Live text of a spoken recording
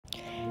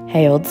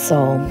Hey old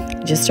soul,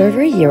 just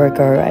over a year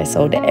ago I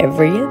sold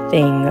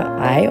everything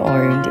I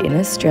owned in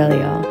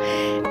Australia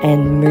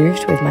and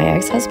moved with my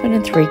ex-husband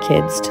and 3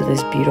 kids to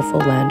this beautiful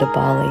land of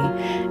Bali.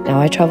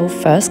 Now I travel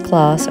first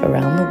class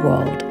around the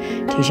world,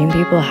 teaching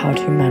people how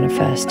to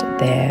manifest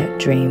their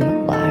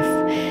dream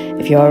life.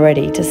 If you're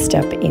ready to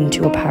step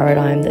into a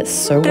paradigm that's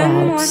so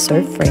wild,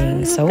 so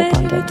freeing, so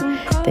abundant,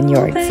 then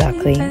you're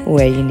exactly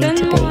where you need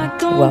to be.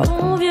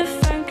 Welcome.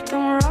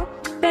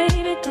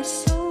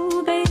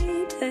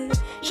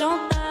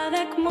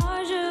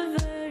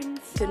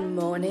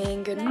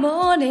 Good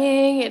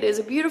morning. It is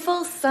a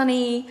beautiful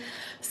sunny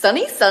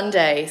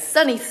Sunday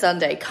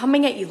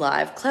coming at you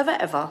live. Clever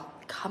ever,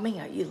 coming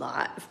at you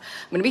live.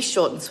 I'm going to be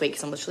short and sweet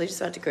because I'm literally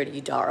just about to go to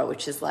Udara,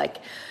 which is like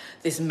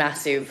this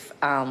massive,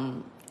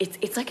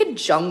 it's like a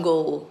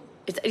jungle.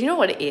 You know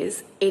what it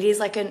is? It is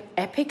like an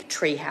epic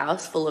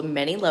treehouse full of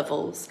many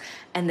levels,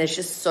 and there's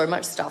just so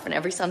much stuff. And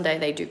every Sunday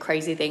they do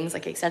crazy things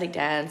like ecstatic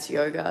dance,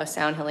 yoga,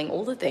 sound healing,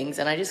 all the things.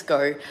 And I just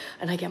go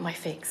and I get my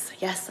fix.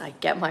 Yes, I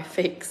get my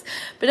fix.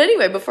 But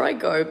anyway, before I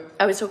go,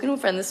 I was talking to a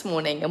friend this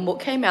morning, and what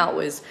came out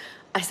was,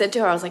 I said to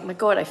her, I was like, my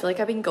God, I feel like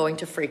I've been going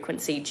to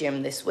frequency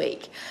gym this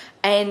week.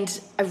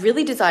 And I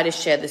really desire to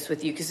share this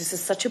with you because this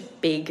is such a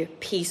big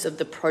piece of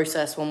the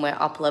process when we're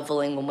up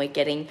leveling, when we're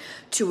getting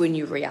to a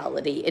new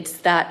reality. It's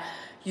that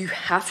you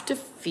have to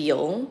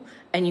feel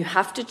and you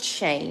have to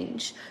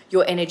change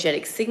your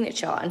energetic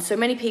signature. And so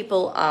many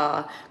people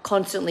are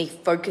constantly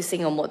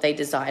focusing on what they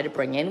desire to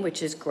bring in,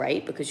 which is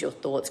great because your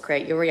thoughts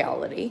create your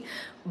reality.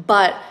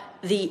 But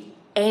the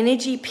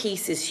energy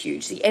piece is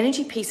huge. The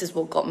energy piece is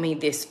what got me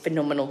this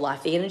phenomenal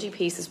life. The energy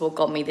piece is what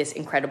got me this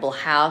incredible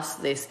house,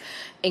 this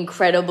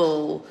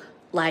incredible,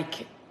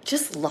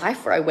 just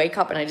life where I wake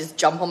up and I just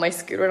jump on my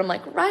scooter and I'm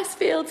like, rice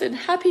fields and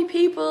happy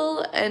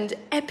people and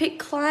epic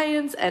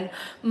clients and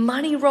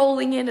money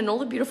rolling in and all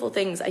the beautiful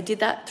things. I did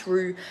that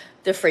through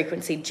the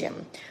frequency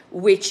gym,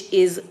 which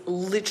is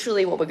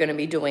literally what we're going to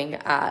be doing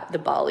at the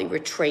Bali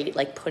retreat,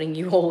 like putting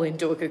you all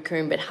into a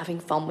cocoon, but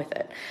having fun with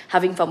it,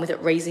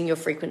 raising your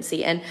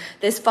frequency. And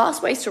there's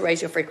fast ways to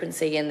raise your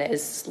frequency and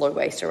there's slow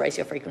ways to raise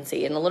your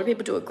frequency. And a lot of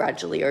people do it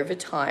gradually over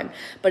time.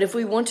 But if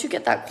we want to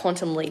get that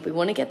quantum leap, we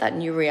want to get that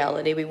new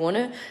reality, we want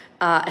to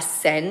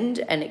ascend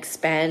and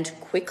expand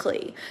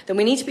quickly, then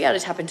we need to be able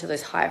to tap into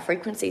those higher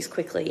frequencies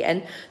quickly.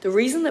 And the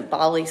reason that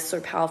Bali is so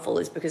powerful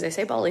is because they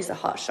say Bali is the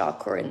heart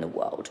chakra in the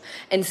world.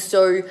 And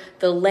so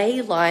the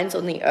ley lines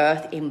on the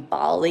earth in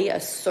Bali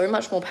are so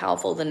much more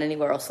powerful than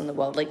anywhere else in the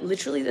world. Like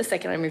literally the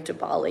second I moved to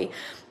Bali,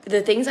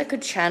 the things I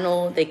could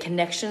channel, the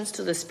connections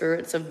to the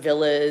spirits of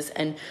villas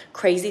and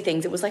crazy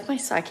things, it was like my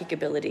psychic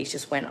abilities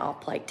just went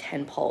up like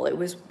tenfold. It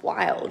was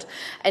wild.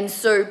 And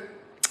so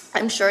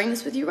I'm sharing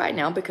this with you right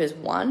now because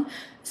one,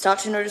 start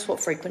to notice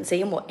what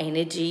frequency and what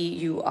energy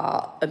you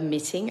are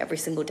emitting every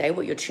single day,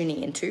 what you're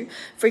tuning into.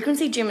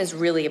 Frequency gym is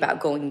really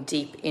about going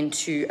deep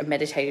into a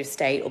meditative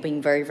state or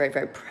being very, very,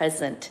 very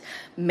present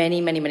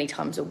many, many, many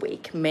times a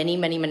week, many,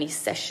 many, many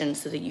sessions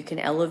so that you can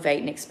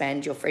elevate and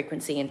expand your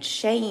frequency and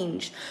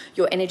change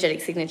your energetic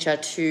signature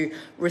to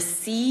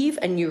receive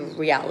a new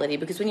reality.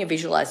 Because when you're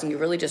visualizing, you're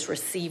really just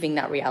receiving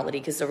that reality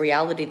because the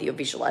reality that you're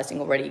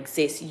visualizing already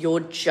exists. You're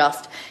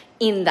just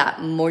in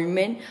that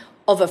moment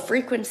of a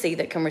frequency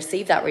that can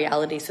receive that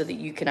reality so that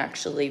you can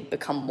actually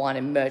become one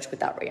and merge with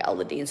that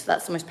reality. And so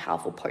that's the most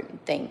powerful,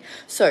 potent thing.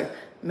 So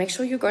make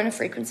sure you're going to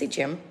frequency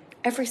gym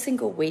every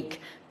single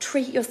week.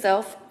 Treat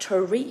yourself.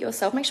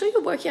 Make sure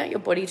you're working out your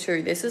body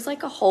too. This is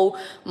like a whole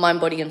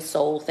mind, body, and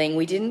soul thing.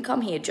 We didn't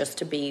come here just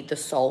to be the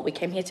soul. We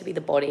came here to be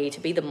the body,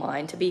 to be the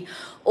mind, to be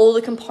all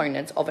the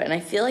components of it. And I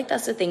feel like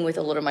that's the thing with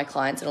a lot of my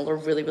clients and a lot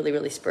of really, really,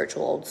 really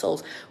spiritual old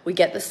souls. We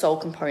get the soul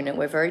component.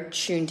 We're very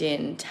tuned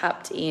in,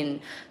 tapped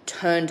in,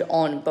 turned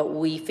on, but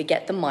we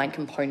forget the mind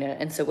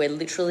component. And so we're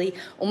literally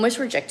almost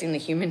rejecting the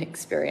human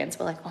experience.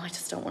 We're like, oh, I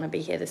just don't want to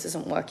be here. This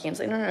isn't working. And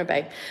it's like, no,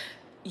 babe.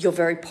 You're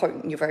very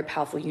potent, you're very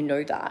powerful, you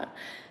know that.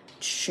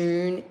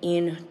 Tune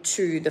in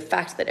to the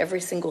fact that every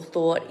single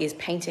thought is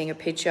painting a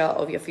picture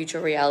of your future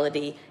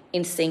reality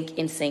in sync.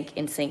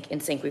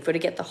 We've got to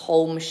get the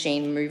whole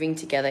machine moving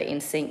together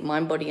in sync,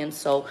 mind, body, and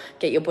soul.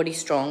 Get your body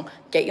strong,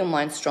 get your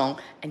mind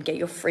strong, and get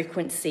your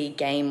frequency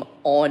game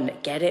on.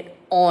 Get it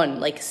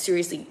on. Like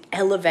seriously,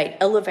 elevate.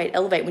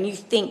 When you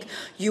think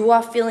you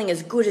are feeling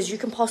as good as you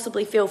can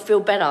possibly feel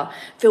better,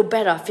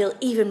 feel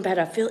even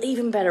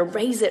better.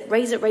 Raise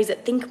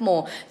it. Think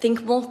more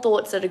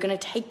thoughts that are going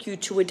to take you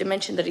to a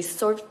dimension that is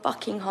so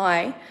fucking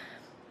high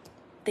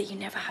that you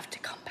never have to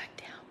come back.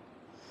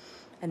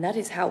 And that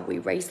is how we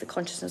raise the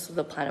consciousness of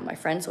the planet, my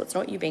friend. So it's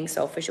not you being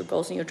selfish. Your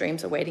goals and your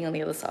dreams are waiting on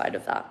the other side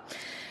of that.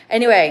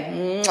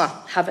 Anyway,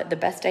 have it the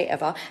best day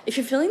ever. If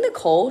you're feeling the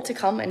call to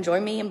come and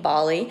join me in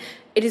Bali,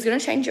 it is going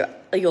to change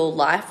your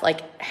life,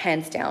 like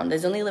hands down.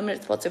 There's only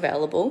limited spots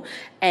available.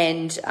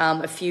 And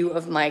a few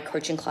of my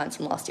coaching clients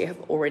from last year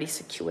have already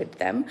secured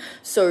them.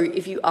 So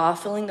if you are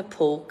feeling the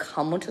pull,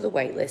 come onto the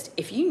wait list.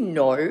 If you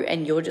know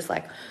and you're just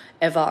like,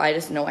 Eva, I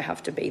just know I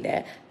have to be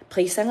there,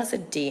 please send us a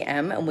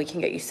DM and we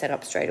can get you set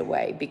up straight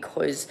away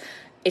because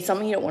it's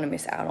something you don't want to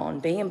miss out on.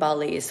 Being in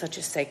Bali is such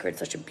a sacred,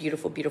 such a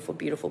beautiful, beautiful,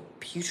 beautiful,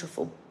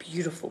 beautiful,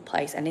 beautiful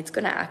place. And it's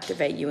going to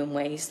activate you in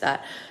ways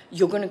that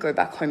you're going to go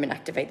back home and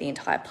activate the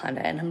entire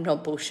planet. And I'm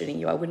not bullshitting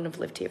you. I wouldn't have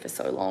lived here for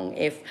so long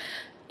if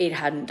it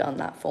hadn't done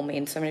that for me,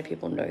 and so many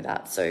people know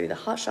that. So the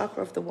heart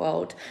chakra of the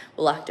world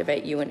will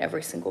activate you in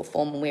every single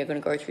form, and we are going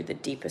to go through the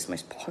deepest,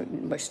 most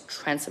potent, most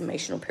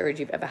transformational period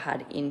you've ever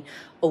had in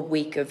a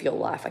week of your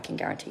life. I can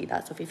guarantee you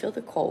that. So if you feel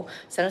the call,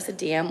 send us a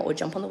DM or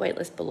jump on the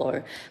waitlist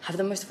below. Have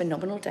the most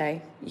phenomenal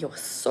day. You're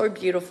so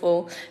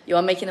beautiful. You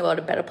are making the world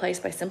a better place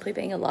by simply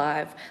being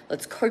alive.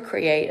 Let's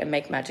co-create and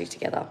make magic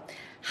together.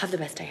 Have the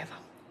best day ever.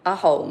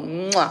 Aho.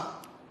 Mwah.